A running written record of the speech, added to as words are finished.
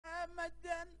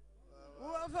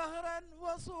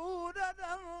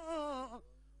وسوددا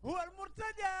هو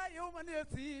المرتجى يوما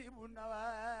يثيب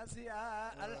النواسي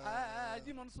الحاج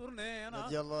منصور نينا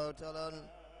رضي الله تعالى عنه.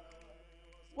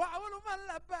 وأول من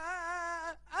لبى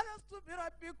ألست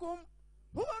بربكم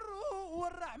هو الروح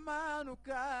والرحمن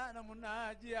كان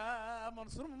مناجيا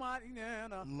منصور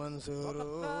مالينا منصور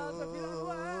وقد طاف في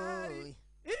الأنوار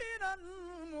إينا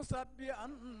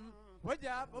مصبئا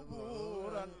وجاب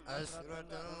بورا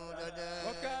أسرة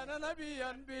وكان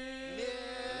نبيا بي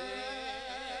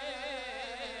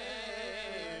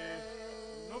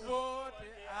نبوت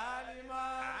عالما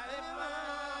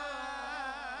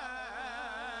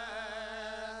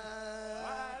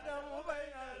وآدم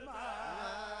بين الماء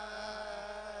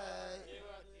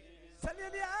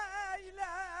سلل يا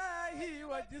إلهي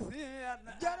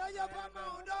وجزينا جرى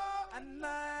فموضوع أن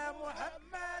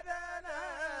محمدا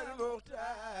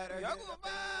المختار يقوم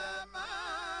ما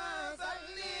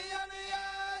صليا يا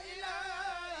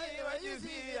إلهي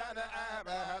وجزينا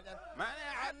أبدا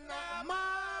منعنا ما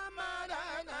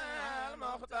منعنا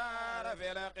المختار في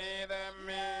القدم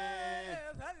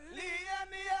صليا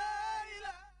يا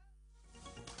إلهي.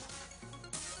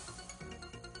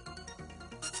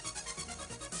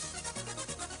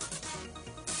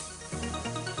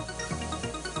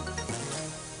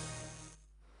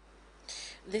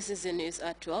 This is the news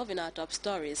at 12 in our top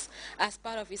stories. As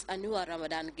part of his annual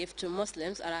Ramadan gift to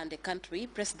Muslims around the country,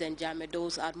 President Jammeh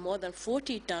doles out more than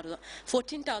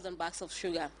 14,000 bags of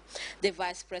sugar. The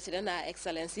Vice President, Her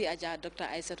Excellency Ajah Dr.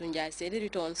 Aissatou Njie said he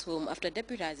returns home after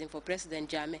deputizing for President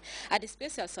Jammeh at the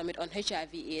special summit on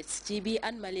HIV/AIDS, TB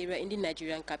and malaria in the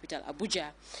Nigerian capital,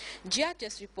 Abuja.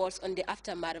 Grts reports on the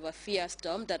aftermath of a fierce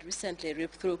storm that recently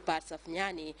ripped through parts of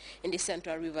Nyani in the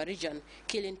Central River region,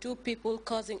 killing 2 people,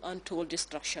 causing untold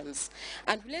destruction.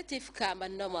 And relative calm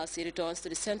and normalcy returns to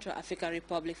the Central African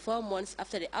Republic 4 months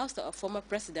after the ouster of former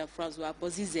President Francois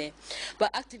Bozize.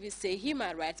 But activists say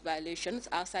human rights violations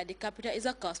outside the capital is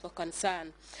a cause for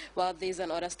concern. While these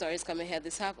and other stories come ahead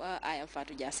this half hour, I am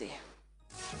Fatou Jassi.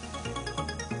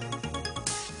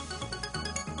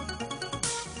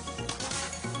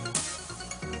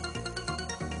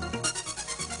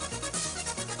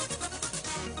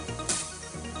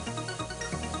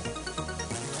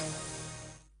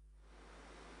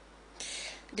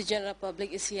 The general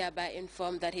public is hereby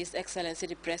informed that His Excellency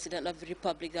the President of the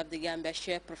Republic of the Gambia,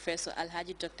 Chair Professor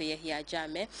Alhaji Dr. Yahya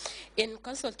Jammeh, in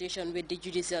consultation with the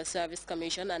Judicial Service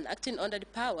Commission and acting under the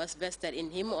powers vested in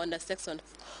him under Section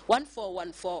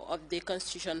 1414 of the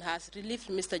Constitution, has relieved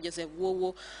Mr. Joseph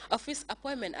Wowo of his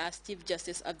appointment as Chief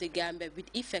Justice of the Gambia with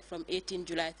effect from 18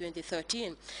 July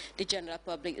 2013. The general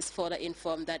public is further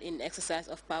informed that in exercise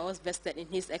of powers vested in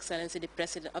His Excellency the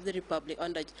President of the Republic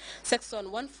under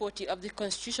Section 140 of the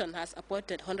Constitution, has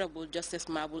appointed Honorable Justice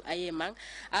Mabul Ayemang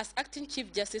as Acting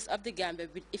Chief Justice of the Gambia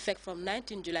with effect from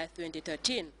 19 July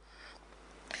 2013.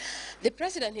 The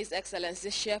President, His Excellency,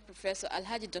 Chair Professor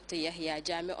Alhaji Dr. Yahya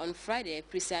Jammeh, on Friday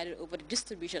presided over the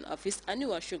distribution of his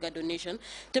annual sugar donation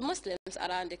to Muslims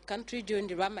around the country during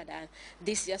the Ramadan.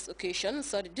 This year's occasion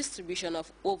saw the distribution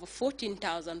of over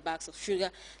 14,000 bags of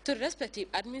sugar to respective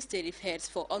administrative heads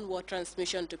for onward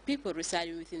transmission to people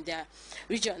residing within their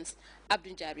regions.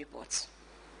 Abdul Jai reports.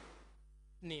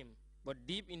 But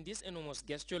deep in this enormous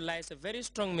gesture lies a very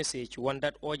strong message, one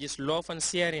that urges love and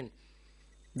sharing.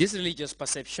 This religious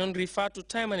perception, referred to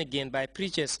time and again by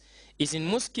preachers, is in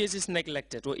most cases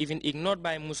neglected or even ignored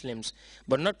by Muslims,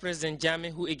 but not President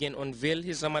Jammeh, who again unveiled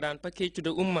his Ramadan package to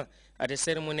the Ummah at a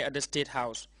ceremony at the State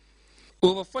House.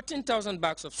 Over 14,000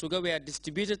 bags of sugar were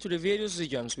distributed to the various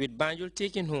regions, with Banjul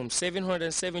taking home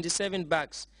 777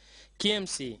 bags,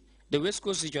 KMC, the West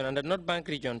Coast region and the North Bank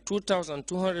region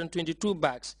 2,222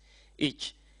 bags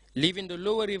each, leaving the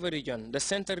Lower River region, the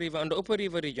Central River and the Upper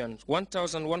River region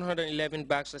 1,111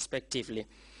 bags respectively.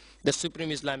 The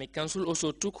Supreme Islamic Council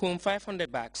also took home 500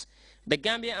 bags. The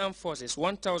Gambia Armed Forces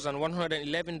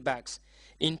 1,111 bags.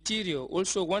 Interior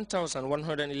also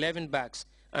 1,111 bags.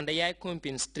 And the Yai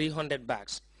Kompins 300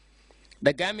 bags.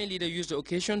 The Gambian leader used the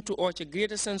occasion to urge a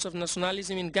greater sense of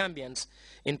nationalism in Gambians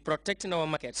in protecting our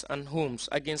markets and homes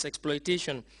against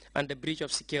exploitation and the breach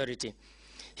of security.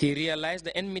 He realized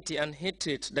the enmity and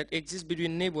hatred that exists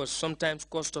between neighbors sometimes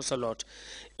cost us a lot,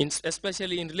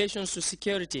 especially in relations to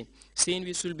security, saying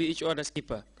we should be each other's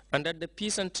keeper, and that the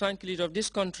peace and tranquility of this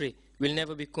country will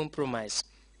never be compromised.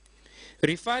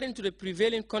 Referring to the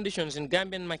prevailing conditions in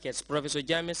Gambian markets, Professor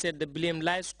Jammeh said the blame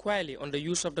lies squarely on the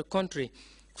youth of the country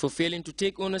for failing to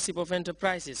take ownership of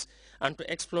enterprises and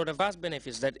to explore the vast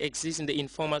benefits that exist in the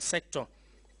informal sector.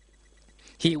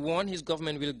 He warned his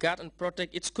government will guard and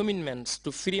protect its commitments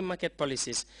to free market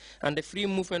policies and the free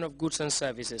movement of goods and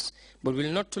services, but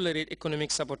will not tolerate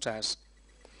economic sabotage.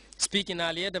 Speaking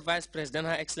earlier, the Vice President,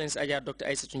 Her Excellency Ajah Dr.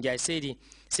 Aissatou Njie Seydi,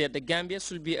 said the Gambia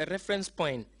should be a reference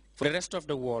point for the rest of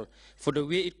the world for the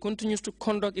way it continues to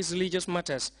conduct its religious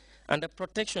matters and the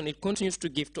protection it continues to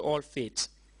give to all faiths.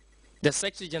 The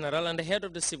Secretary General and the head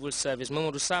of the Civil Service,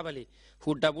 Mamadou Sabali,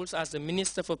 who doubles as the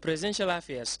Minister for Presidential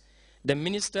Affairs, the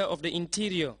Minister of the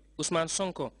Interior, Usman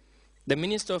Sonko, the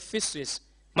Minister of Fisheries,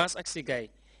 Mas Aksigai,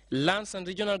 Lands and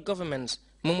Regional Governments,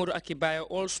 Mamadou Akibayo,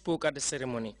 all spoke at the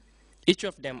ceremony. Each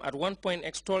of them at one point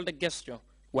extolled the gesture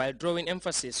while drawing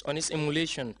emphasis on its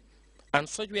emulation. And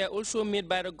such were also made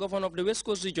by the Governor of the West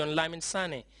Coast Region, Lamin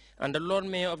Sane, and the Lord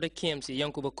Mayor of the KMC,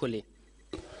 Yankuba Kole.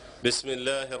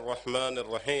 Bismillah ar-Rahman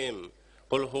ar-Rahim.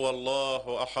 Qul huwa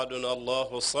Allahu ahadun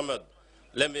Allahu samad.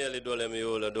 Lam yalid wa lam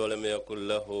yulad wa lam yakul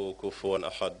lahu kufuwan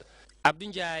ahad. Abdou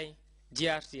Njie,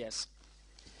 GRTS.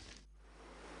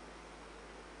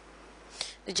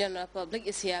 The general public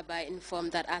is hereby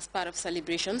informed that as part of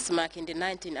celebrations marking the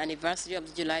 19th anniversary of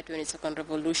the July 22nd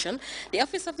revolution, the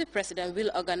Office of the President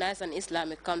will organize an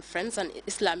Islamic conference and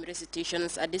Islamic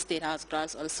recitations at the State House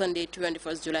grounds on Sunday,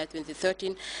 21st July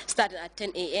 2013, starting at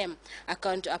 10 a.m.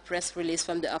 According to a press release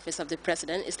from the Office of the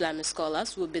President, Islamic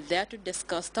scholars will be there to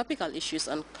discuss topical issues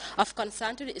of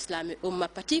concern to the Islamic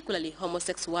Ummah, particularly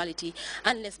homosexuality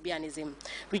and lesbianism.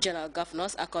 Regional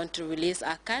governors, according to the release,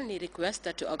 are kindly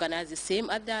requested to organize the same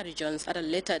at their regions at a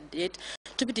later date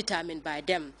to be determined by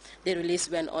them. The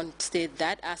release went on to state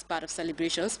that as part of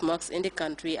celebrations, mosques in the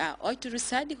country are urged to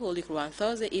recite the Holy Quran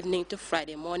Thursday evening to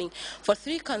Friday morning for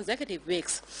 3 consecutive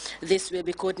weeks. This will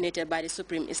be coordinated by the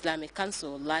Supreme Islamic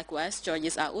Council. Likewise,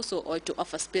 churches are also urged to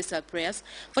offer special prayers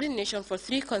for the nation for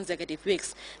 3 consecutive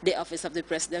weeks. The Office of the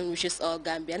President wishes all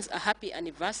Gambians a happy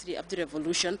anniversary of the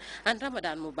revolution and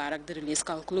Ramadan Mubarak, the release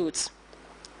concludes.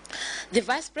 The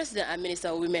Vice President and Minister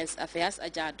of Women's Affairs,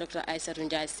 Ajah Dr. Aissatou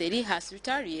Njie Seydi, has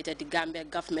reiterated the Gambia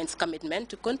government's commitment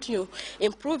to continue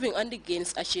improving on the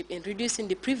gains achieved in reducing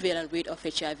the prevalent rate of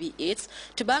HIV/AIDS,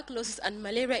 tuberculosis and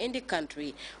malaria in the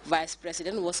country. Vice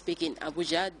President was speaking in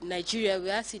Abuja, Nigeria,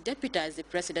 where he deputized the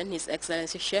President, His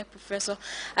Excellency Sheikh Professor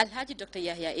Alhaji Dr.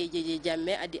 Yahya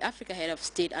Jammeh at the Africa Head of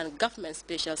State and Government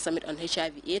Special Summit on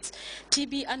HIV/AIDS,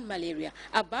 TB and malaria.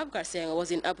 Abab Garsenga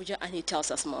was in Abuja and he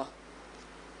tells us more.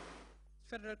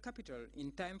 Federal capital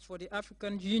in time for the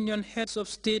African Union Heads of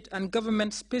State and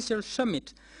Government Special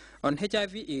Summit on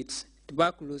HIV/AIDS,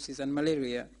 tuberculosis and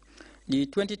malaria. The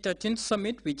 2013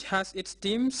 summit, which has its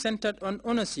theme centered on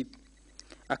ownership,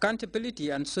 accountability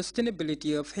and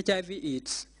sustainability of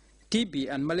HIV/AIDS, TB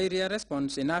and malaria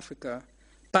response in Africa,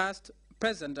 past,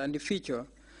 present and the future,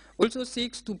 also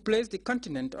seeks to place the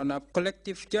continent on a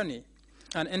collective journey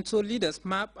and ensure leaders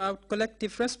map out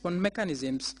collective response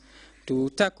mechanisms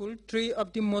to tackle 3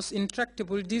 of the most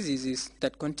intractable diseases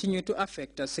that continue to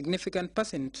affect a significant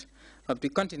percent of the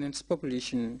continent's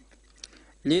population.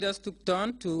 Leaders took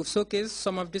turn to showcase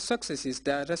some of the successes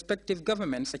their respective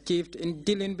governments achieved in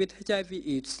dealing with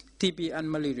HIV/AIDS, TB and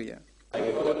malaria.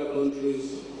 Like other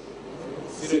countries,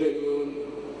 Sierra Leone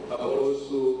have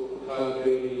also had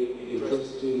very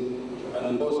interesting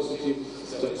and positive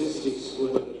statistics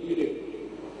over the period.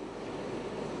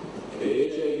 The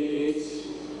HIV/AIDS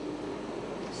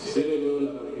Sierra Leone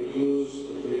have reduced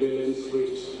the prevalence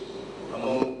rate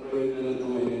among pregnant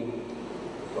women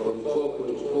from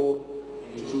 4.4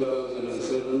 in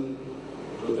 2007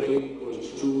 to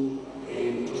 3.2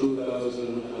 in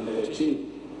 2013.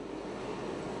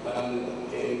 And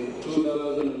in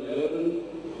 2011,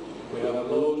 we have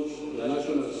launched the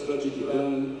National Strategy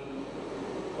Plan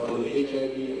on the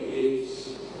HIV/AIDS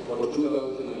for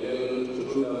 2011 to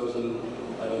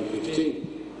 2015.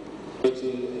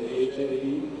 HIV,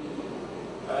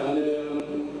 and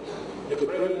the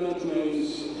pregnant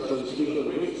women's transmission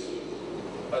rate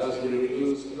has been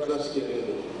reduced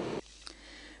drastically.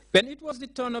 When it was the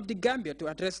turn of the Gambia to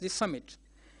address the summit,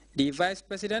 the Vice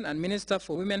President and Minister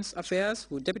for Women's Affairs,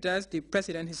 who deputized the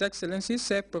President, His Excellency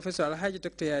Sheikh Professor Alhaji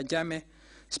Dr. Yahya Jammeh,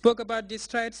 spoke about the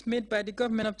strides made by the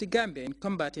government of the Gambia in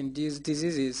combating these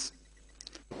diseases.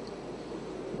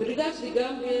 With regards to the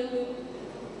Gambia,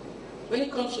 when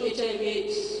it comes to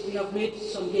HIV/AIDS, we have made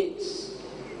some gains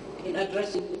in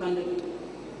addressing the pandemic.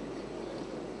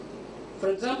 For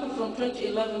example, from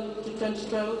 2011 to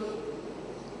 2012,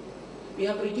 we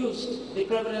have reduced the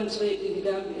prevalence rate in the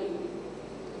Gambia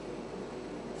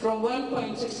from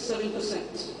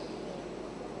 1.67%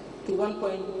 to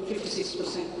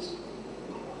 1.56%,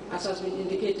 as has been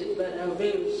indicated by our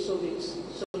various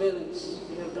surveillance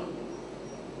we have done.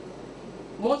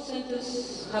 More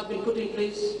centers have been put in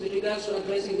place with regards to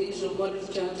addressing the issue of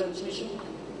mother-to-child transmission.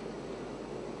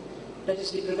 That is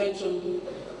the prevention